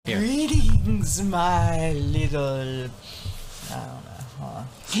Greetings, my little... I don't know. Hold on.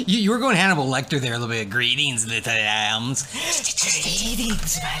 You were going Hannibal Lecter there a little bit. Greetings, little lambs.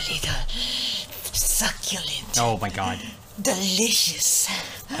 Greetings, my little succulent. Oh my god. Delicious.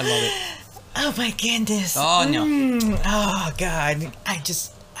 I love it. Oh my goodness. Oh no. Oh god. I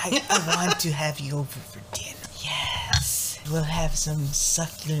want to have you over for dinner. Yes. We'll have some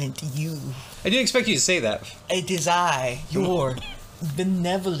succulent you. I didn't expect you to say that. It is I, your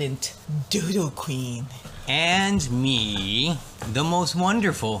benevolent dodo queen. And me, the most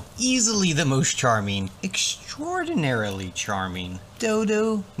wonderful, easily the most charming, extraordinarily charming,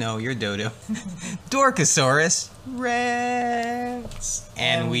 Dodo. No, you're Dodo. Dorkosaurus Rex.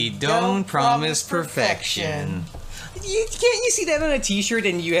 And we don't promise perfection. Can't you see that on a t-shirt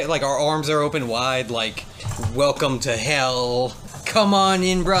and you have, like, our arms are open wide, like, welcome to hell. Come on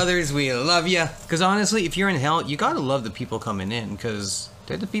in, brothers, we love ya. Because honestly, if you're in hell, you gotta love the people coming in, because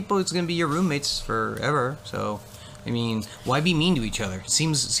they're the people who's gonna be your roommates forever. So, I mean, why be mean to each other?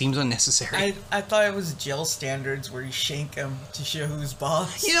 Seems unnecessary. I thought it was jail standards where you shank them to show who's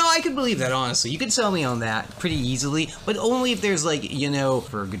boss. You know, I could believe that, honestly. You could sell me on that pretty easily, but only if there's, like, you know,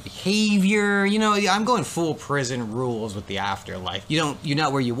 for good behavior. You know, I'm going full prison rules with the afterlife. You're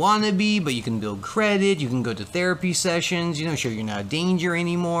not where you want to be, but you can build credit, you can go to therapy sessions, you know, show you're not a danger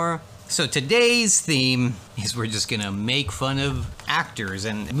anymore. So today's theme is we're just gonna make fun of actors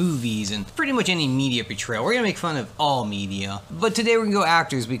and movies and pretty much any media portrayal. We're gonna make fun of all media. But today we're gonna go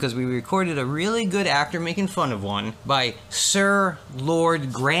actors because we recorded a really good actor making fun of one by Sir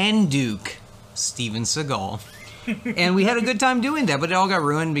Lord Grand Duke Steven Seagal. And we had a good time doing that, but it all got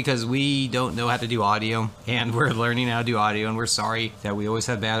ruined because we don't know how to do audio, and we're learning how to do audio, and we're sorry that we always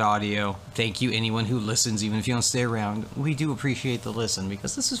have bad audio. Thank you anyone who listens, even if you don't stay around. We do appreciate the listen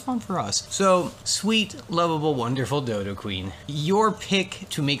because this is fun for us. So, sweet, lovable, wonderful Dodo Queen, your pick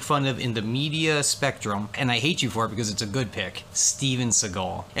to make fun of in the media spectrum, and I hate you for it because it's a good pick, Steven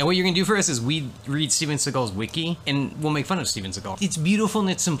Seagal. And what you're gonna do for us is we read Steven Seagal's wiki, and we'll make fun of Steven Seagal. It's beautiful in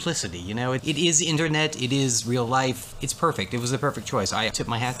its simplicity, you know? It is internet, it is real life. It's perfect. It was the perfect choice. I tip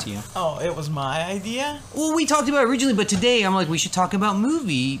my hat to you. Oh, it was my idea? Well, we talked about it originally, but today I'm like, we should talk about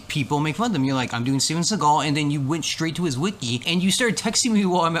movie people make fun of them. You're like, I'm doing Steven Seagal, and then you went straight to his wiki, and you started texting me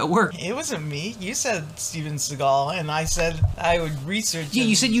while I'm at work. It wasn't me. You said Steven Seagal, and I said I would research him. Yeah,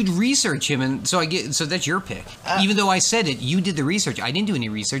 you said you'd research him, and so that's your pick. Even though I said it, you did the research. I didn't do any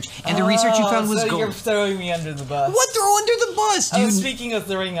research, and the research you found was so gold. You're throwing me under the bus. What, throw under the bus? Speaking of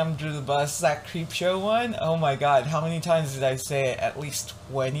throwing under the bus, that creep show one, oh my god, how many times did I say it? At least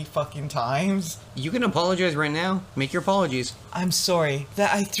 20 fucking times? You can apologize right now. Make your apologies. I'm sorry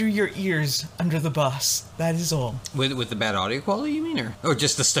that I threw your ears under the bus. That is all. With the bad audio quality, you mean? Or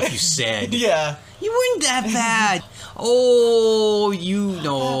just the stuff you said? Yeah. You weren't that bad. Oh, you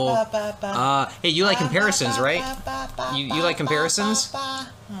know. Hey, you like comparisons, right? You like comparisons?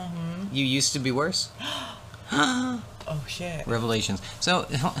 Mm-hmm. You used to be worse? Oh shit. Revelations. So,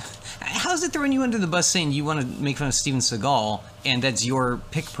 how's it throwing you under the bus saying you want to make fun of Steven Seagal, and that's your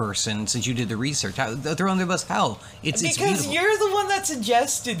pick person since you did the research? How, throw under the bus? How? It's because beautiful. you're the one that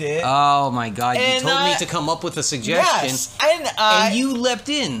suggested it. Oh my god, you And told me to come up with a suggestion. Yes, and you leapt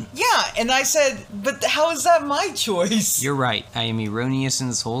in. Yeah, and I said, but how is that my choice? You're right. I am erroneous in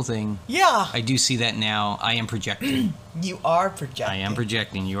this whole thing. Yeah. I do see that now. I am projecting. You are projecting. I am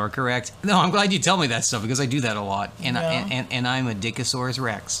projecting. You are correct. No, I'm glad you tell me that stuff because I do that a lot. And and I'm a Dickosaurus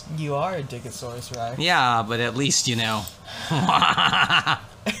Rex. You are a Dickosaurus Rex. Yeah, but at least you know.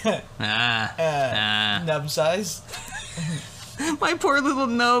 Nub size. My poor little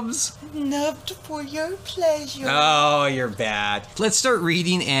nubs. Nubbed for your pleasure. Oh, you're bad. Let's start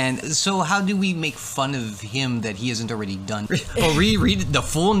reading. And so how do we make fun of him that he hasn't already done? Oh, read the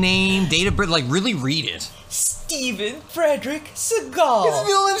full name, date of birth, like really read it. Steven Frederick Seagal. His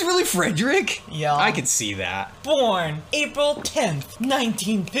real name's really Frederick? Yeah. I could see that. Born April 10th,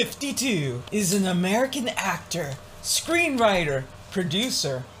 1952, is an American actor, screenwriter,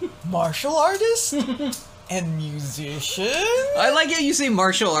 producer, martial artist, and musician. I like how you say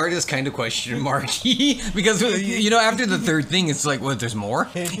martial artist kind of question marky because, you know, after the third thing, it's like, what, there's more?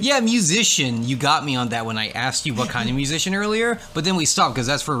 Yeah, musician. You got me on that when I asked you what kind of musician earlier, but then we stopped because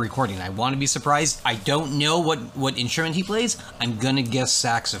that's for recording. I want to be surprised. I don't know what instrument he plays. I'm going to guess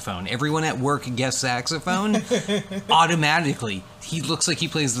saxophone. Everyone at work guessed saxophone automatically. He looks like he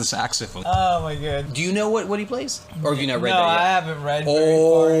plays the saxophone. Oh my god. Do you know what he plays? Or have you not read No, that yet? I haven't read very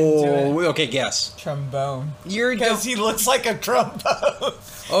far into it. Okay, guess. Trombone. You're Because he looks like a trombone.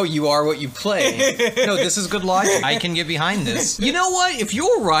 Oh, you are what you play. No, this is good logic. I can get behind this. You know what? If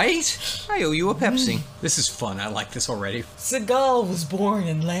you're right, I owe you a Pepsi. This is fun. I like this already. Seagal was born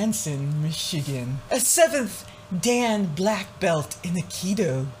in Lansing, Michigan. A 7th Dan Black Belt in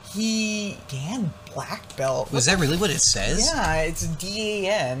Aikido. Dan Black Belt? Was that really what it says? Yeah, it's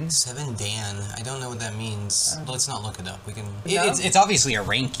DAN. 7 Dan. I don't know what that means. Let's not look it up. We can. No? It's obviously a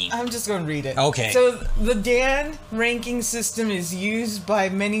ranking. I'm just going to read it. Okay. So the Dan ranking system is used by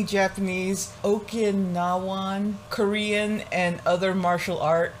many Japanese, Okinawan, Korean, and other martial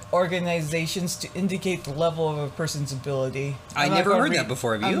art organizations to indicate the level of a person's ability. I never heard that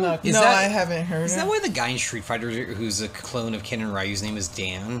before. Have you? I haven't heard it. Is that why the guy in Street Fighter who's a clone of Ken and Ryu's name is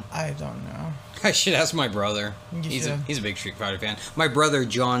Dan? I don't know. I should ask my brother. You should. He's a big Street Fighter fan. My brother,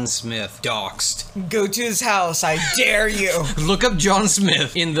 John Smith, doxed. Go to his house, I dare you. Look up John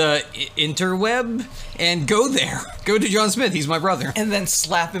Smith in the interweb and go there. Go to John Smith, he's my brother. And then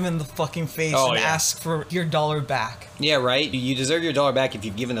slap him in the fucking face and ask for your $1 back. Yeah, right? You deserve your $1 back if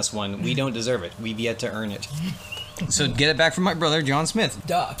you've given us one. We don't deserve it. We've yet to earn it. So get it back from my brother, John Smith.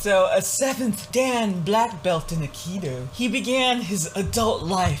 Duh. So, a 7th Dan Black Belt in Aikido. He began his adult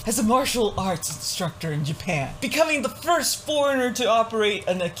life as a martial arts instructor in Japan, becoming the first foreigner to operate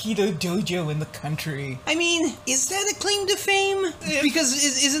an Aikido dojo in the country. I mean, is that a claim to fame? Because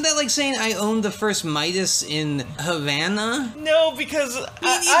isn't that like saying I owned the first Midas in Havana? No, because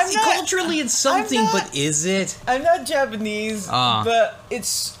culturally it's something, but is it? I'm not Japanese, but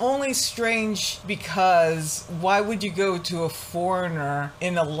it's only strange because why would you go to a foreigner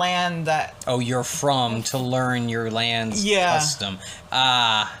in a land that... Oh, you're from to learn your land's custom.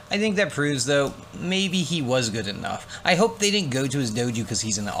 I think that proves, though, maybe he was good enough. I hope they didn't go to his dojo because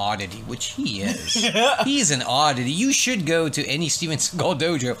he's an oddity, which he is. He's an oddity. You should go to any Steven Seagal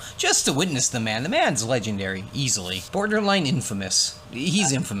dojo just to witness the man. The man's legendary, easily. Borderline infamous.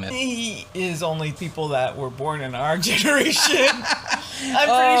 He's infamous. He is only people that were born in our generation. I'm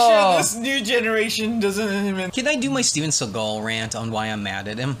pretty sure this new generation doesn't even... Can I do my Steven Seagal rant on why I'm mad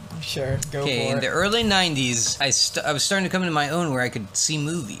at him? Sure, go for it. Okay, in the early 90s, I was starting to come into my own where I could see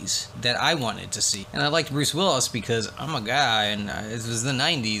movies that I wanted to see. And I liked Bruce Willis because I'm a guy, and it was the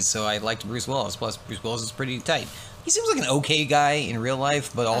 90s, so I liked Bruce Willis. Plus, Bruce Willis is pretty tight. He seems like an okay guy in real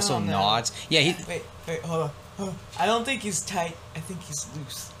life, but also not. Yeah, Wait, hold on. I don't think he's tight. I think he's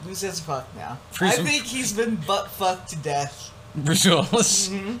loose. Loose as fuck now. Bruce... I think he's been butt-fucked to death. Bruce Willis?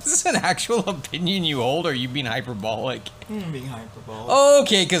 Is this an actual opinion you hold, or are you being hyperbolic? I'm being hyperbolic.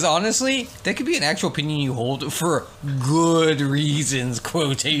 Okay, because honestly, that could be an actual opinion you hold for good reasons,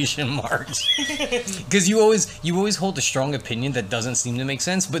 quotation marks. Because you always hold a strong opinion that doesn't seem to make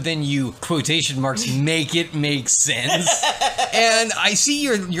sense, but then you, quotation marks, make it make sense. And I see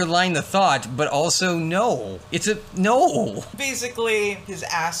your line of thought, but also no. It's a no. Basically, his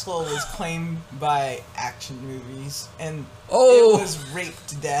asshole was claimed by action movies, and it was raped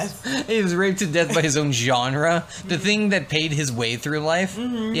to death. He was raped to death by his own genre. The thing that paid his way through life.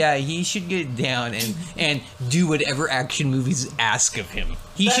 Yeah, he should get down and do whatever action movies ask of him.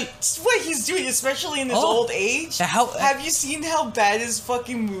 That's what he's doing, especially in his old age. Have you seen how bad his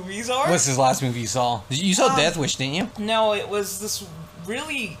fucking movies are? What's his last movie you saw? You saw Death Wish, didn't you? No, it was this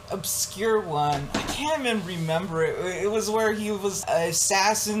really obscure one. I can't even remember it. It was where he was an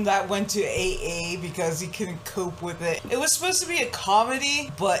assassin that went to AA because he couldn't cope with it. It was supposed to be a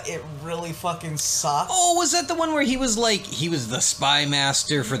comedy, but it really fucking sucked. Oh, was that the one where he was the spy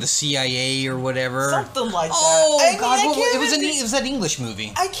master for the CIA or whatever? Something like that. Oh, God, it was that English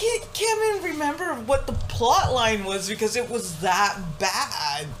movie. I can't even remember what the plot line was because it was that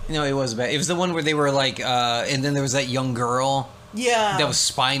bad. No, it was bad. It was the one where they were like, and then there was that young girl. Yeah. That was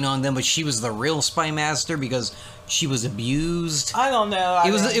spying on them, but she was the real spy master because she was abused. I don't know.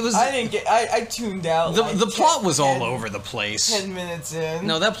 I tuned out. The plot was all over the place. 10 minutes in.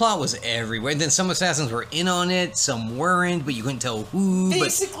 No, that plot was everywhere. And then some assassins were in on it, some weren't, but you couldn't tell who.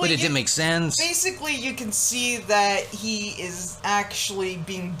 But it didn't make sense. Basically, you can see that he is actually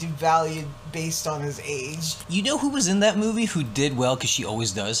being devalued based on his age. You know who was in that movie who did well because she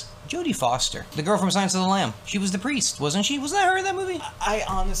always does? Jodie Foster, the girl from Silence of the Lamb. She was the priest, wasn't she? Was that her in that movie? I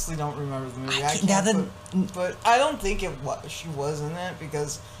honestly don't remember the movie. But I don't think she was in it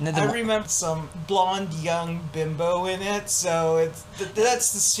because I remember some blonde young bimbo in it. So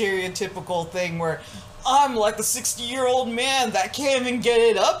that's the stereotypical thing where I'm like a 60-year-old man that can't even get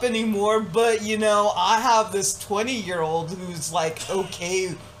it up anymore, but, I have this 20-year-old who's, like,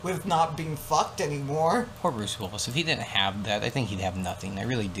 okay with not being fucked anymore. Poor Bruce Willis. If he didn't have that, I think he'd have nothing. I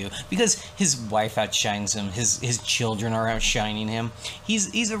really do. Because his wife outshines him. His children are outshining him.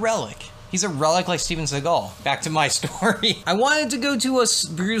 He's a relic. He's a relic like Steven Seagal. Back to my story. I wanted to go to a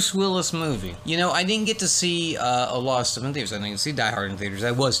Bruce Willis movie. You know, I didn't get to see a lot of stuff in theaters. I didn't see Die Hard in theaters.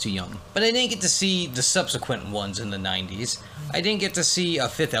 I was too young. But I didn't get to see the subsequent ones in the 90s. I didn't get to see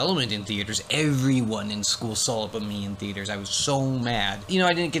Fifth Element in theaters. Everyone in school saw it but me in theaters. I was so mad. You know,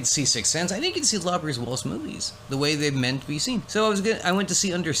 I didn't get to see Sixth Sense. I didn't get to see a lot of Bruce Willis movies the way they're meant to be seen. So I went to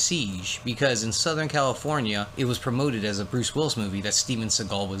see Under Siege because in Southern California, it was promoted as a Bruce Willis movie that Steven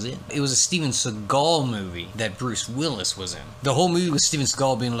Seagal was in. It was a Steven Seagal movie that Bruce Willis was in. The whole movie was Steven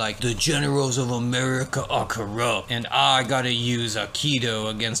Seagal being like, the generals of America are corrupt, and I gotta use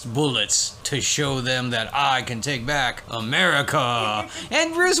Aikido against bullets to show them that I can take back America.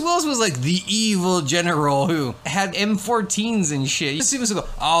 And Bruce Willis was like the evil general who had M14s and shit. Steven Seagal,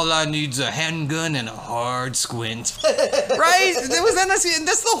 all I need's a handgun and a hard squint. Right?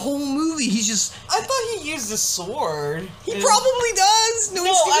 That's the whole movie. He's just... I thought he used a sword. He probably does. No,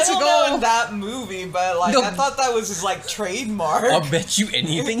 I don't know in that movie, but like I thought that was his like trademark. I'll bet you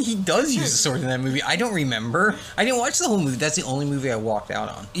anything he does use a sword in that movie. I don't remember. I didn't watch the whole movie. That's the only movie I walked out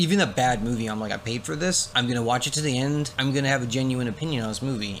on. Even a bad movie, I'm like, I paid for this. I'm gonna watch it to the end. I'm gonna have a genuine opinion on this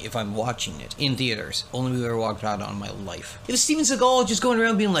movie if I'm watching it in theaters. Only movie I ever walked out on in my life. It was Steven Seagal just going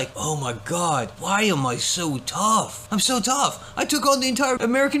around being like, oh my god, why am I so tough? I'm so tough. I took on the entire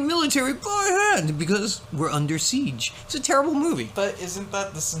American military by hand because we're under siege. It's a terrible movie. But isn't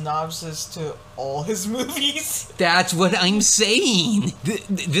that the synopsis to all his movies? That's what I'm saying.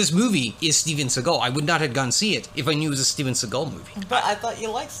 This movie is Steven Seagal. I would not have gone see it if I knew it was a Steven Seagal movie. But I thought you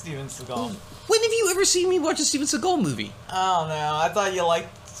liked Steven Seagal. When have you ever seen me watch a Steven Seagal movie? I don't know. I thought you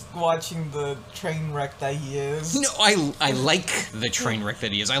liked watching the train wreck that he is. No, I like the train wreck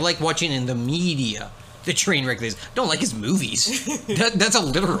that he is. I like watching in the media the train wreck that he is. I don't like his movies. That's a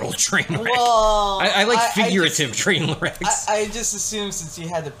literal train wreck. Well, I like figurative train wrecks. I just assumed since you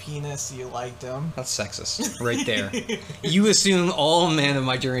had a penis, you liked him. That's sexist, right there. You assume all men of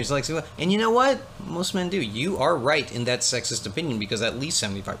my generation like Seagal. And you know what? Most men do. You are right in that sexist opinion because at least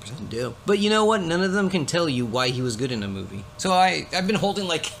 75% do. But you know what? None of them can tell you why he was good in a movie. So I've been holding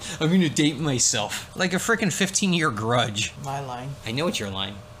like, I'm gonna date myself. Like a freaking 15-year grudge. My line. I know it's your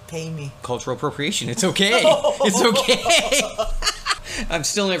line. Pay me. Cultural appropriation. It's okay. It's okay. I'm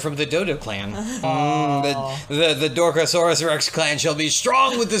stealing it from the Dodo clan. The Dorcosaurus Rex clan shall be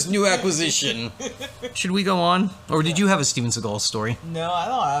strong with this new acquisition. Should we go on? Or did you have a Steven Seagal story? No, I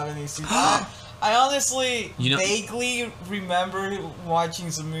don't have any Steven. I honestly vaguely remember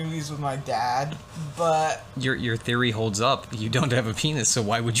watching some movies with my dad, but... Your theory holds up. You don't have a penis, so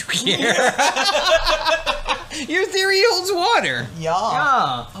why would you care? Your theory holds water.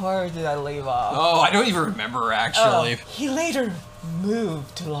 Yeah. Where did I leave off? Oh, I don't even remember, actually. He later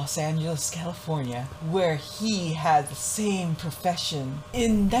moved to Los Angeles, California, where he had the same profession.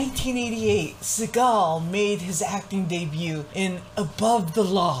 In 1988, Seagal made his acting debut in Above the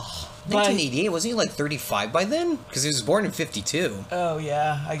Law. 1988? Wasn't he like 35 by then? Because he was born in 52. Oh,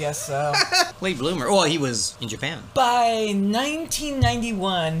 yeah, I guess so. Late bloomer. Well, he was in Japan. By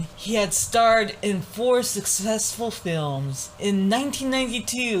 1991, he had starred in 4 successful films. In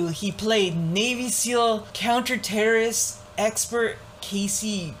 1992, he played Navy SEAL counter-terrorist expert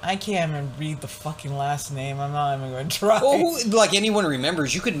Casey, I can't even read the fucking last name. I'm not even going to try. Oh, like anyone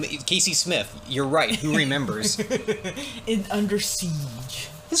remembers. You could... Casey Smith. You're right. Who remembers? In Under Siege.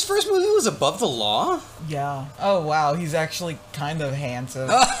 His first movie was Above the Law? Yeah. Oh, wow. He's actually kind of handsome.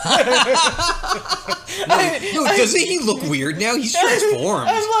 No, doesn't he look weird now? He's transformed.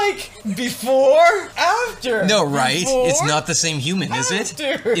 I'm like, before? After? No, right? Before? It's not the same human, is it?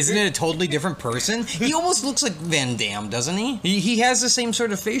 After. Isn't it a totally different person? He almost looks like Van Damme, doesn't he? He has the same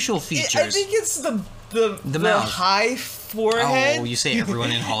sort of facial features. I think it's the mouth. high forehead. Oh, you say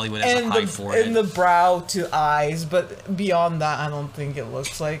everyone in Hollywood has a high forehead. And the brow to eyes, but beyond that, I don't think it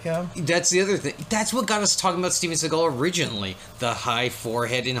looks like him. That's the other thing. That's what got us talking about Steven Seagal originally. The high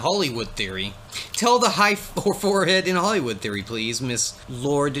forehead in Hollywood theory. Tell the high forehead in Hollywood theory, please, Miss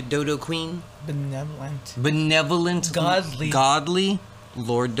Lord Dodo Queen. Benevolent. Benevolent. Godly.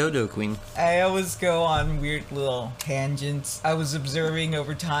 Lord Dodo Queen. I always go on weird little tangents. I was observing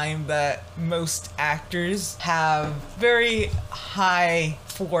over time that most actors have very high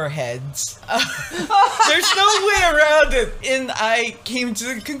foreheads. There's no way around it. And I came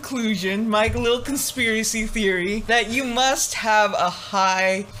to the conclusion, my little conspiracy theory, that you must have a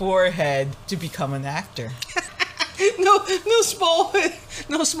high forehead to become an actor. No small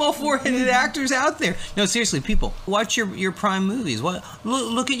no small foreheaded actors out there. No, seriously, people, watch your Prime movies.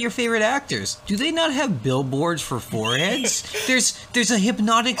 Look at your favorite actors. Do they not have billboards for foreheads? There's a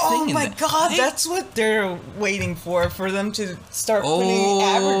hypnotic thing in that. Oh my God, that's what they're waiting for them to start putting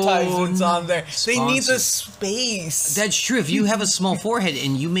advertisements on there. They need the space. That's true. If you have a small forehead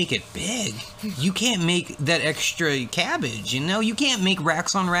and you make it big, you can't make that extra cabbage, You can't make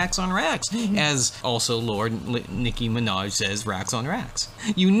racks on racks on racks. As also Lord Nicki Minaj says, racks on racks.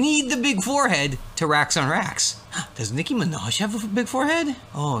 You need the big forehead to racks on racks. Does Nicki Minaj have a big forehead?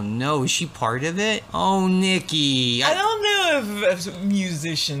 Oh no, is she part of it? Oh, Nicki. I don't know if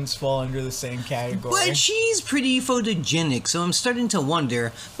musicians fall under the same category. But she's pretty photogenic, so I'm starting to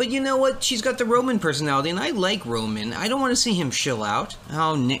wonder. But you know what? She's got the Roman personality, and I like Roman. I don't want to see him chill out.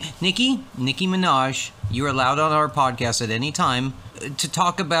 Oh, Nicki Minaj, you're allowed on our podcast at any time to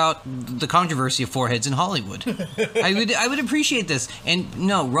talk about the controversy of foreheads in Hollywood. I would appreciate this. And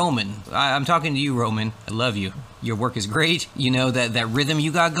no, Roman, I'm talking to you, Roman. I love you. Your work is great. You know, that rhythm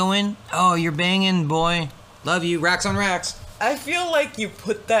you got going. Oh, you're banging, boy. Love you. Racks on racks. I feel like you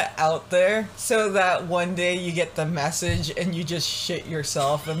put that out there so that one day you get the message and you just shit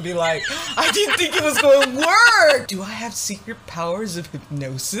yourself and be like, I didn't think it was going to work! Do I have secret powers of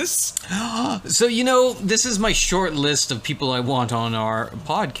hypnosis? So, this is my short list of people I want on our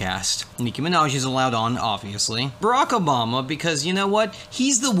podcast. Nicki Minaj is allowed on, obviously. Barack Obama, because you know what?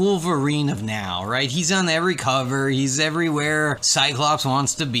 He's the Wolverine of now, right? He's on every cover. He's everywhere Cyclops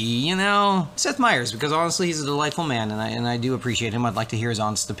wants to be, Seth Meyers, because honestly, he's a delightful man, and I do appreciate him. I'd like to hear his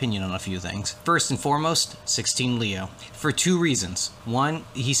honest opinion on a few things. First and foremost, 16 Leo. For two reasons. One,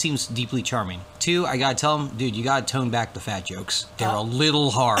 he seems deeply charming. Two, I gotta tell him, dude, you gotta tone back the fat jokes. They're a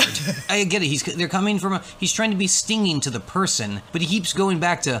little hard. I get it. They're coming from he's trying to be stinging to the person, but he keeps going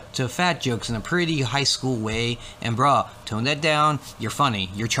back to fat jokes in a pretty high school way. And bruh, tone that down. You're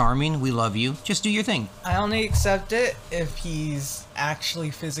funny. You're charming. We love you. Just do your thing. I only accept it if he's actually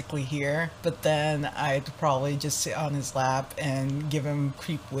physically here, but then I'd probably just sit on his lap and give him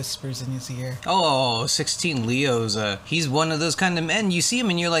creep whispers in his ear. Oh, 16 Leo's, he's one of those kind of men. You see him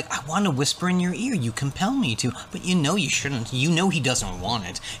and you're like, I want to whisper in your ear. You compel me to, but you shouldn't. You know he doesn't want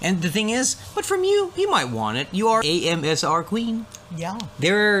it. And the thing is, but from you, he might want it. You are AMSR queen. Yeah.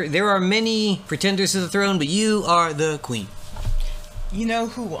 There are many pretenders to the throne, but you are the queen. You know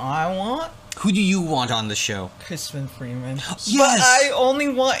who I want? Who do you want on the show? Crispin Freeman. Yes! But I only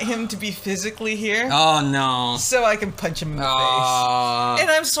want him to be physically here. Oh, no. So I can punch him in the face. And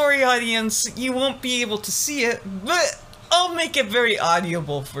I'm sorry, audience, you won't be able to see it, but I'll make it very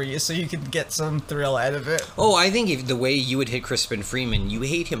audible for you so you can get some thrill out of it. Oh, I think if the way you would hit Crispin Freeman, you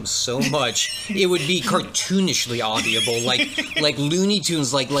hate him so much, it would be cartoonishly audible, like Looney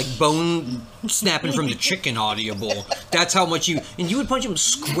Tunes, like bone snapping from the chicken audible. That's how much and you would punch him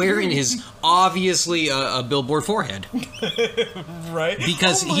square in his obviously a billboard forehead. Right?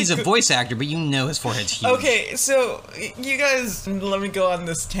 Because he's a voice actor, but his forehead's huge. Okay, so you guys, let me go on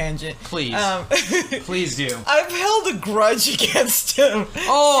this tangent. Please. Please do. I've held a grudge against him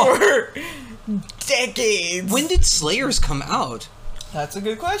for decades. When did Slayers come out? That's a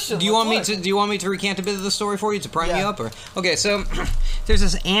good question. Do you want me to recant a bit of the story for you to prime you up? Okay, so there's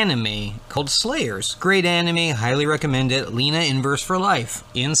this anime called Slayers. Great anime, highly recommend it. Lena inverse for life.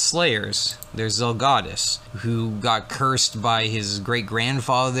 In Slayers, there's a goddess who got cursed by his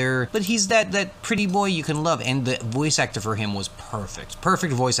great-grandfather, but he's that pretty boy you can love, and the voice actor for him was perfect.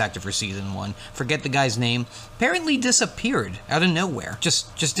 Perfect voice actor for season 1. Forget the guy's name. Apparently disappeared out of nowhere.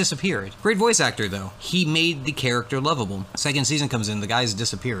 Just disappeared. Great voice actor, though. He made the character lovable. Second season comes in, the guy's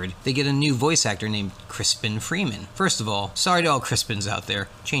disappeared. They get a new voice actor named Crispin Freeman. First of all, sorry to all Crispins out there.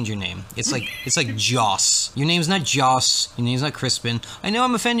 Change your name. It's like Joss. Your name's not Joss. Your name's not Crispin. I know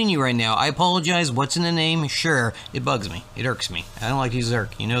I'm offending you right now. I apologize. What's in the name? Sure. It bugs me. It irks me. I don't like to use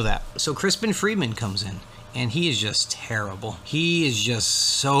irk. You know that. So Crispin Freeman comes in, and he is just terrible. He is just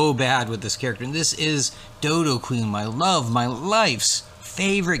so bad with this character. And this is Dodo Queen, my love, my life's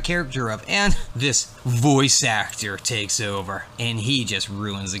favorite character and this voice actor takes over, and he just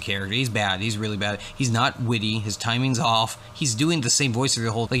ruins the character. He's bad. He's really bad. He's not witty. His timing's off. He's doing the same voice for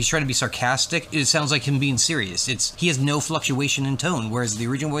the whole, he's trying to be sarcastic. It sounds like him being serious. He has no fluctuation in tone, whereas the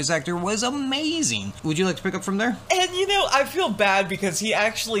original voice actor was amazing. Would you like to pick up from there? And I feel bad because he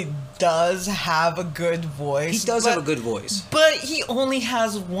actually does have a good voice. He does have a good voice. But he only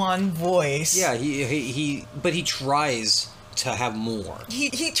has one voice. Yeah, but he tries to have more.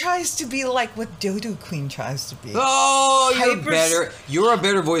 He tries to be like what Dodo Queen tries to be. Oh, you're a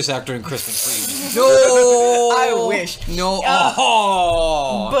better voice actor than Kristen Freeman. No, I wish. No,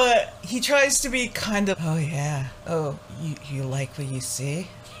 but he tries to be kind of. Oh yeah. Oh, you like what you see?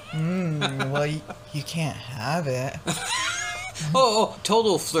 Well, you can't have it.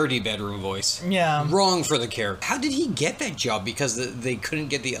 Total flirty bedroom voice. Yeah. Wrong for the character. How did he get that job? Because they couldn't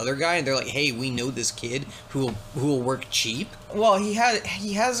get the other guy, and they're like, hey, we know this kid who will work cheap? Well, he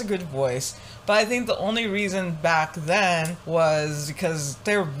has a good voice, but I think the only reason back then was because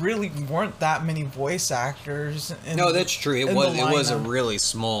there really weren't that many voice actors. No, that's true. It was a really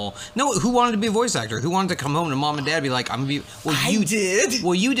small. No, who wanted to be a voice actor? Who wanted to come home to mom and dad and be like, I'm gonna be. Well, you did.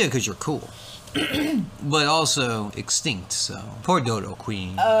 Well, you did because you're cool. But also extinct, so poor Dodo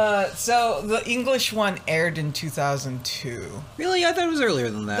Queen. So the English one aired in 2002. Really? I thought it was earlier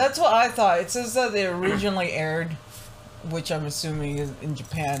than that. That's what I thought. It says that they originally aired, which I'm assuming is in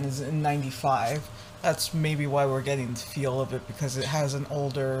Japan, is in 95. That's maybe why we're getting the feel of it, because it has an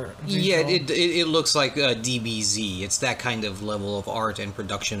older visual. Yeah, it looks like DBZ. It's that kind of level of art and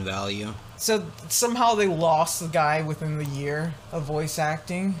production value. So somehow they lost the guy within the year of voice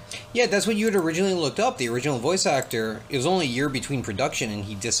acting. Yeah, that's what you had originally looked up. The original voice actor, it was only a year between production, and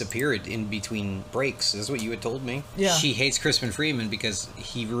he disappeared in between breaks. Is what you had told me. Yeah. She hates Crispin Freeman because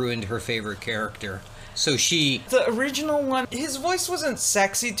he ruined her favorite character. So the original one, his voice wasn't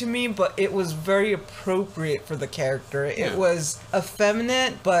sexy to me, but it was very appropriate for the character. Yeah. It was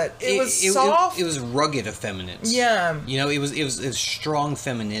effeminate, but it was soft. It was rugged effeminacy. Yeah. You know, it was strong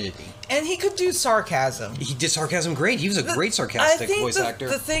femininity. And he could do sarcasm. He did sarcasm great. He was a great sarcastic voice actor.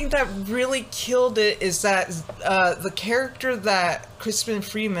 The thing that really killed it is that the character that Crispin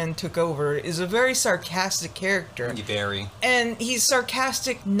Freeman took over is a very sarcastic character. Very. And he's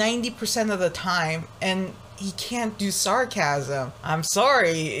sarcastic 90% of the time, and he can't do sarcasm. I'm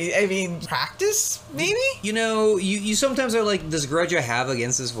sorry. I mean, practice, maybe? You know, you sometimes are like, this grudge I have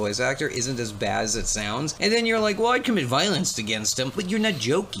against this voice actor isn't as bad as it sounds. And then you're like, well, I'd commit violence against him, but you're not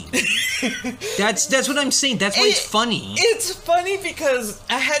joking. That's what I'm saying. That's why it's funny. It's funny because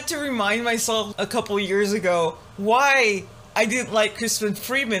I had to remind myself a couple years ago why I didn't like Crispin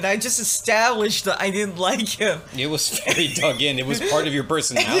Freeman. I just established that I didn't like him. It was very dug in. It was part of your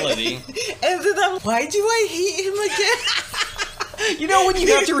personality. And then why do I hate him again? You know, when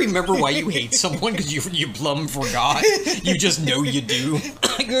you have to remember why you hate someone because you plumb forgot, you just know you do.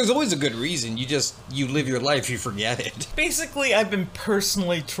 There's always a good reason. You live your life, you forget it. Basically, I've been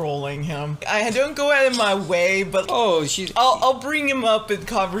personally trolling him. I don't go out of my way, but I'll bring him up in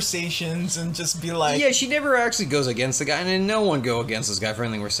conversations and just be like... Yeah, she never actually goes against the guy, and no one go against this guy for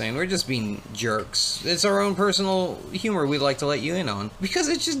anything we're saying. We're just being jerks. It's our own personal humor we'd like to let you in on. Because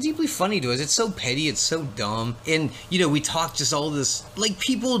it's just deeply funny to us. It's so petty, it's so dumb. And, you know, we talk just all this, like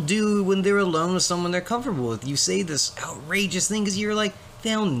people do when they're alone with someone they're comfortable with. You say this outrageous thing because you're like,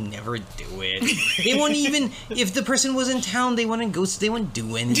 they'll never do it. They won't even, if the person was in town, they wouldn't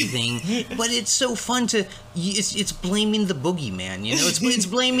do anything. But it's so fun to, it's blaming the boogeyman, you know? It's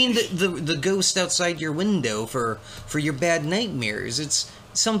blaming the ghost outside your window for your bad nightmares. It's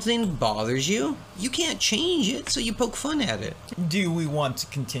something bothers you, you can't change it, so you poke fun at it. Do we want to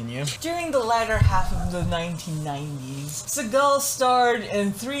continue? During the latter half of the 1990s, Seagal starred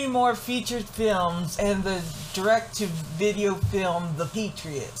in 3 more featured films and the direct-to-video film The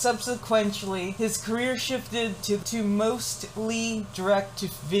Patriot. Subsequently, his career shifted to mostly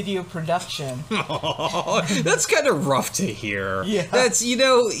direct-to-video production. That's kind of rough to hear. Yeah. That's, you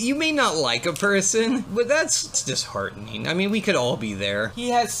know, you may not like a person, but that's disheartening. I mean, we could all be there. He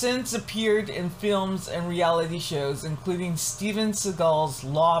has since appeared in films and reality shows, including Steven Seagal's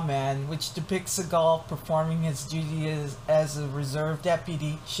Lawman, which depicts Seagal performing his duty as a reserve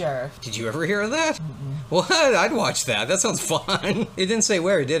deputy sheriff. Did you ever hear of that? What? I'd watch that. That sounds fun. It didn't say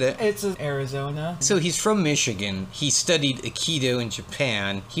where, did it? It's in Arizona. So he's from Michigan. He studied Aikido in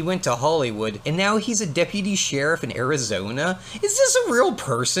Japan. He went to Hollywood, and now he's a deputy sheriff in Arizona? Is this a real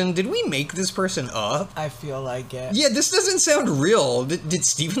person? Did we make this person up? I feel like it. Yeah, this doesn't sound real. Did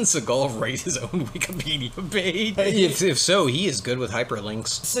Steven Seagal write his own Wikipedia page? If so, he is good with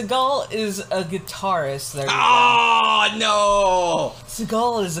hyperlinks. Seagal is a guitarist. There you go. No!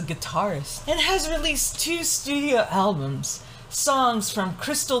 Seagal is a guitarist and has released 2 studio albums, songs from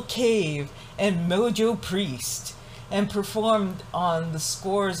Crystal Cave and Mojo Priest. and performed on the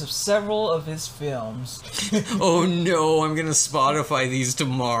scores of several of his films. Oh no, I'm gonna Spotify these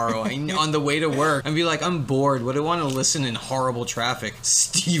tomorrow. On the way to work. And be like, I'm bored. What do I want to listen in horrible traffic?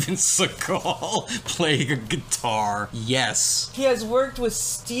 Steven Seagal playing a guitar. Yes. He has worked with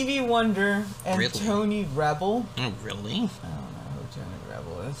Stevie Wonder and Tony Rebel. Oh, really? I don't know who Tony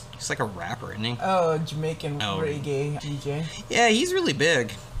Rebel is. He's like a rapper, isn't he? Oh, Jamaican reggae DJ. Yeah, he's really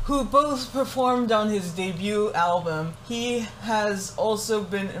big. Who both performed on his debut album. He has also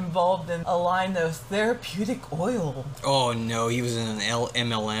been involved in a line of therapeutic oil. Oh no, he was in an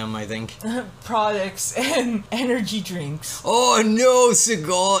MLM, I think. Products and energy drinks. Oh no,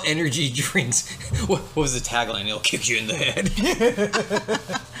 Seagal energy drinks. What was the tagline? It'll kick you in the head.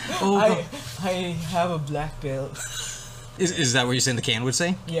 I have a black belt. Is that what you're saying the can would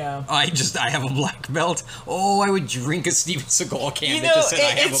say? Yeah. I have a black belt. Oh, I would drink a Steven Seagal can that just said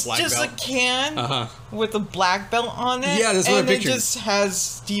I have a black belt. It's just a can with a black belt on it. Yeah, that's what I pictured. And it just has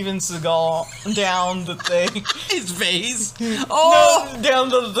Steven Seagal down the thing. His face? Oh! No, down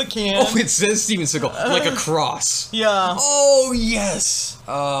the can. Oh, it says Steven Seagal. Like a cross. Yeah. Oh, yes.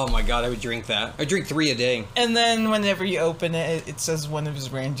 Oh my god, I would drink that. I drink 3 a day. And then whenever you open it, it says one of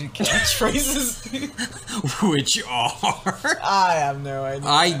his random catchphrases. Which are? I have no idea.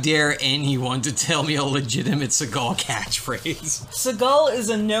 I dare anyone to tell me a legitimate Seagal catchphrase. Seagal is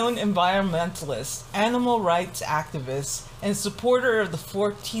a known environmentalist, animal rights activist, and supporter of the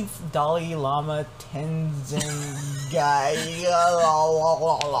 14th Dalai Lama Tenzin guy.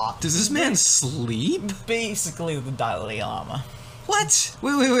 Does this man sleep? Basically the Dalai Lama. What?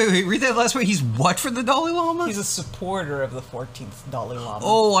 Wait. Read that last part. He's what for the Dalai Lama? He's a supporter of the 14th Dalai Lama.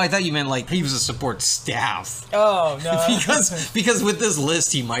 Oh, I thought you meant like he was a support staff. Oh, no. because with this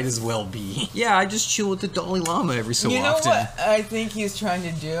list, he might as well be. Yeah, I just chill with the Dalai Lama every so often. You know what I think he's trying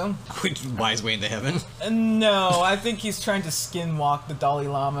to do? Buy his way into heaven? No, I think he's trying to skinwalk the Dalai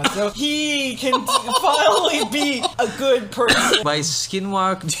Lama so he can finally be a good person. By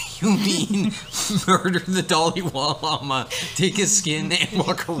skinwalk, do you mean murder the Dalai Lama, take his skin and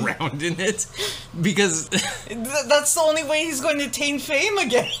walk around in it? Because that's the only way he's going to attain fame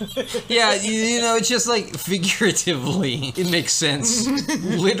again. Yeah, you know, it's just like figuratively it makes sense.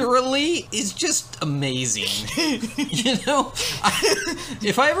 Literally, it's just amazing. You know,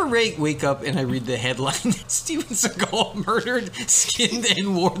 if I ever wake up and I read the headline, Steven Seagal murdered, skinned,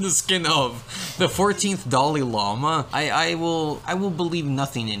 and wore the skin of the 14th Dalai Lama, I will believe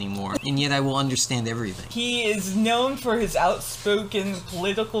nothing anymore, and yet I will understand everything. He is known for his outspoken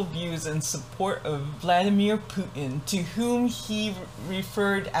political views in support of Vladimir Putin, to whom he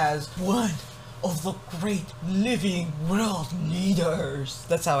referred as one of the great living world leaders.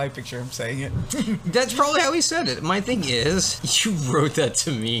 That's how I picture him saying it. That's probably how he said it. My thing is, you wrote that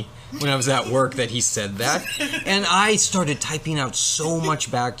to me when I was at work that he said that, and I started typing out so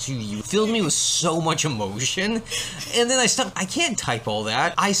much back to you. Filled me with so much emotion, and then I stopped. I can't type all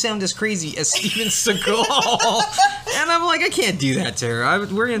that. I sound as crazy as Steven Seagal. And I'm like, I can't do that to her.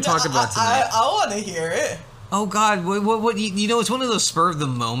 We're going to talk about tonight. I want to hear it. Oh God! What? You know, it's one of those spur of the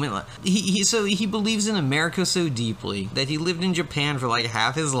moment. He believes in America so deeply that he lived in Japan for like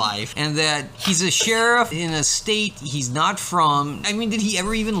half his life, and that he's a sheriff in a state he's not from. I mean, did he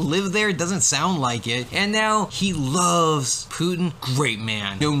ever even live there? It doesn't sound like it. And now he loves Putin. Great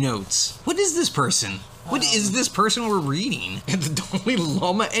man. No notes. What is this person? What is this person we're reading? The Dalai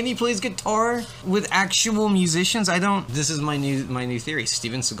Lama, and he plays guitar with actual musicians. This is my new theory.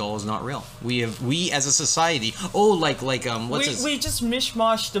 Steven Seagal is not real. We as a society. Oh, we just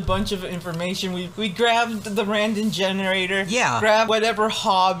mishmashed a bunch of information. We grabbed the random generator. Yeah. Grabbed whatever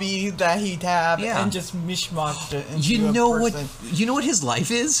hobby that he'd have. Yeah. And just mishmashed it into a person. You know what his life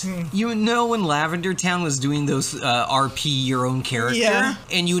is? You know when Lavender Town was doing those RP your own character? Yeah.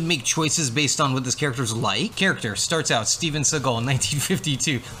 And you would make choices based on what this character's like. Character starts out Steven Seagal,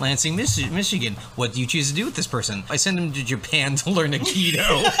 1952, Lansing, Michigan. What do you choose to do with this person? I send him to Japan to learn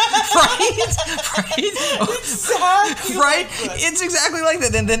Aikido. Right? Exactly. Right? It's exactly like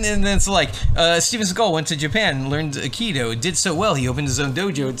that. And then it's like Steven Seagal went to Japan, learned Aikido, did so well he opened his own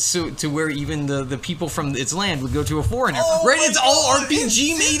dojo to where even the people from its land would go to a foreigner. Right? It's all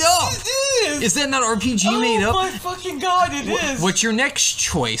RPG made up. It is that not RPG made up? Oh my fucking god, it is. What's your next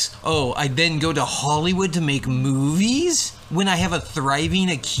choice? Oh, I then go to Hollywood to make movies? when I have a thriving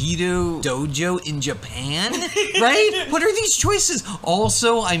Aikido dojo in Japan, right? What are these choices?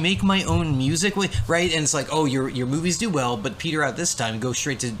 Also, I make my own music, right? And it's like, oh, your movies do well, but peter out this time, go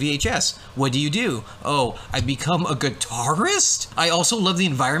straight to VHS. What do? Oh, I become a guitarist? I also love the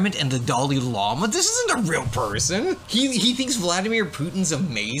environment and the Dalai Lama. This isn't a real person. He thinks Vladimir Putin's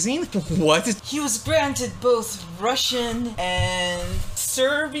amazing? What? He was granted both Russian and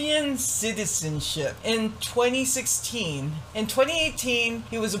Serbian citizenship in 2016. In 2018,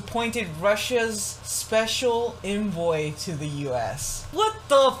 he was appointed Russia's special envoy to the US. What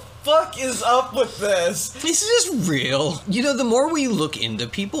the fuck is up with this? This is real. You know, the more we look into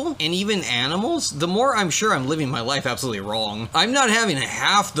people, and even animals, the more I'm sure I'm living my life absolutely wrong. I'm not having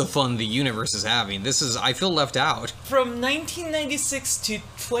half the fun the universe is having. I feel left out. From 1996 to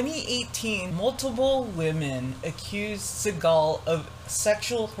 2018, multiple women accused Seagal of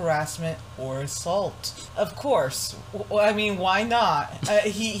sexual harassment or assault. Of course. I mean, why not?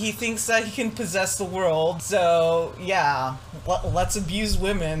 He thinks that he can possess the world, so yeah, let's abuse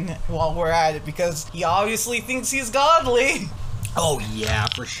women while we're at it, because he obviously thinks he's godly. Oh yeah,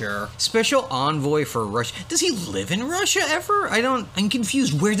 for sure. Special envoy for Russia. Does he live in Russia ever? I'm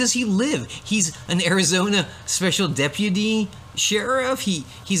confused. Where does he live? He's an Arizona special deputy sheriff.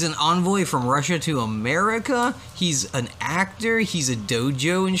 He's an envoy from Russia to America. He's an actor. He's a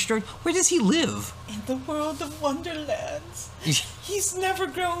dojo instructor. Where does he live? In the world of wonderlands. He's never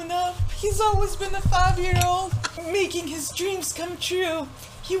grown up. He's always been a 5-year-old, making his dreams come true.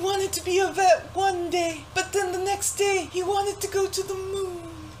 He wanted to be a vet one day, but then the next day, he wanted to go to the moon.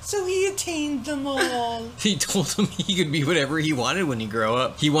 So he attained them all. He told him he could be whatever he wanted when he grew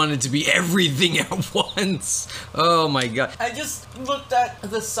up. He wanted to be everything at once. Oh my god. I just looked at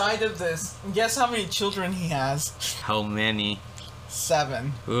the side of this. Guess how many children he has? How many?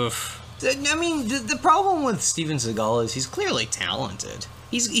 7. Oof. I mean, the problem with Steven Seagal is he's clearly talented.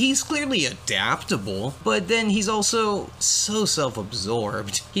 He's clearly adaptable, but then he's also so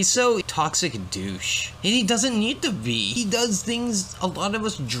self-absorbed. He's so toxic douche. And he doesn't need to be. He does things a lot of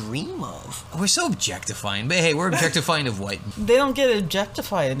us dream of. We're so objectifying, but hey, we're objectifying of what? They don't get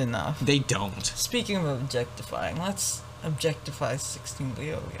objectified enough. They don't. Speaking of objectifying, let's objectify 16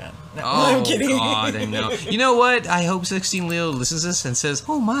 Leo again. No, oh, I'm kidding. God, I know. You know what? I hope 16 Leo listens to this and says,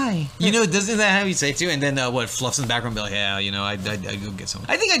 oh my. You know, doesn't that how you say too? And then fluffs in the background be like, yeah, you know, I'd go get some.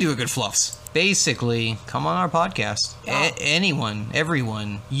 I think I do a good fluffs. Basically, come on our podcast. Anyone,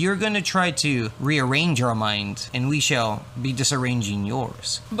 everyone, you're going to try to rearrange our mind, and we shall be disarranging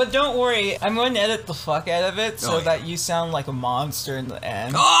yours. But don't worry, I'm going to edit the fuck out of it so that you sound like a monster in the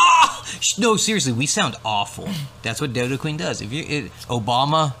end. Oh! No, seriously, we sound awful. That's what Dodo Queen does. If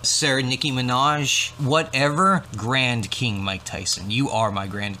Obama, Sarah, Nicki Minaj, whatever, Grand King Mike Tyson. You are my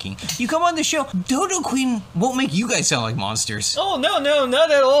Grand King. You come on the show, Dodo Queen won't make you guys sound like monsters. Oh, no,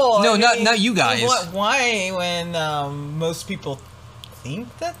 not at all. No, not you guys. Why when most people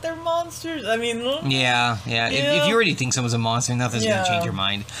think that they're monsters? I mean... Yeah. If you already think someone's a monster, nothing's going to change your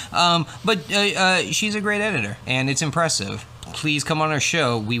mind. But she's a great editor, and it's impressive. Please come on our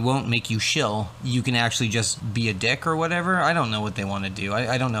show. We won't make you shill. You can actually just be a dick or whatever. I don't know what they want to do.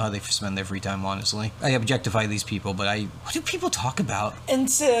 I don't know how they spend their free time, honestly. I objectify these people, but what do people talk about? And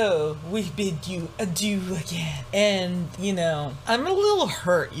so, we bid you adieu again. And, you know, I'm a little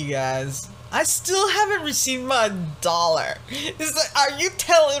hurt, you guys. I still haven't received my $1. Are you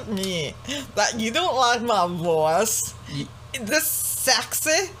telling me that you don't like my voice? This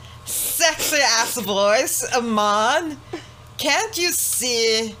sexy ass voice, Amon? Can't you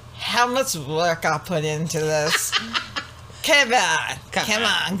see how much work I put into this? Come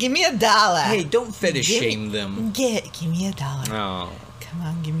on, give me $1. Hey, don't fetish shame them. Give me $1. Oh. Come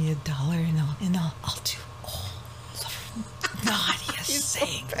on, give me $1 and I'll do all the naughtiest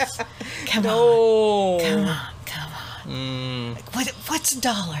things. Come on. What's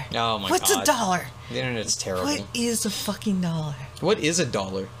 $1? Oh my What's God. $1? The internet's terrible. What is a fucking $1? What is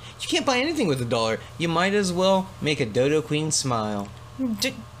 $1? You can't buy anything with $1. You might as well make a Dodo Queen smile.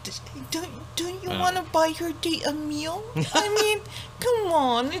 Don't you want to buy your date a meal? I mean, come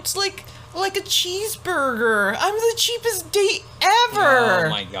on, it's like a cheeseburger. I'm the cheapest date ever. Oh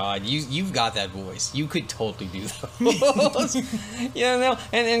my God, you've got that voice. You could totally do that. Yeah, no,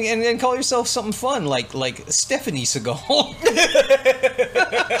 and call yourself something fun like Stephanie Seagal.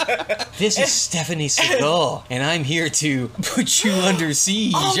 This is Stephanie Seagal, and I'm here to put you under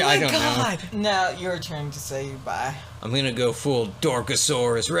siege. Oh my I don't God. know. Now your turn to say bye. I'm gonna go full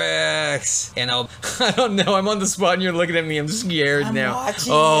Dorkosaurus Rex, and I don't know, I'm on the spot and you're looking at me, I'm scared I'm now.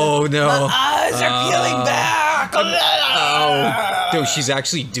 watching Oh you. no. My eyes are peeling back. Oh. No, she's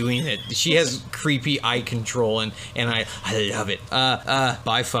actually doing it. She has creepy eye control, and I love it.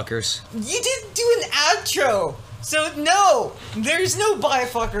 Bye, fuckers. You didn't do an outro! So, no! There's no bye,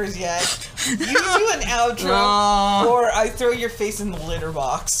 fuckers yet. You do an outro, or I throw your face in the litter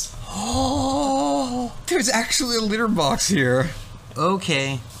box. Oh, there's actually a litter box here.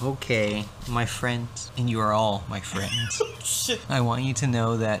 Okay, my friends, and you are all my friends. Shit. I want you to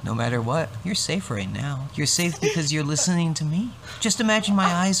know that no matter what, you're safe right now. You're safe because you're listening to me. Just imagine my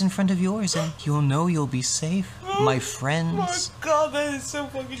eyes in front of yours, and you'll know you'll be safe, my friends. Oh my god, that is so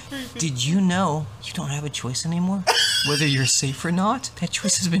fucking creepy. Did you know you don't have a choice anymore? Whether you're safe or not, that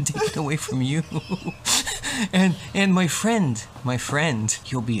choice has been taken away from you. and my friend,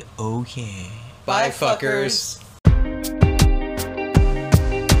 you'll be okay. Bye, fuckers.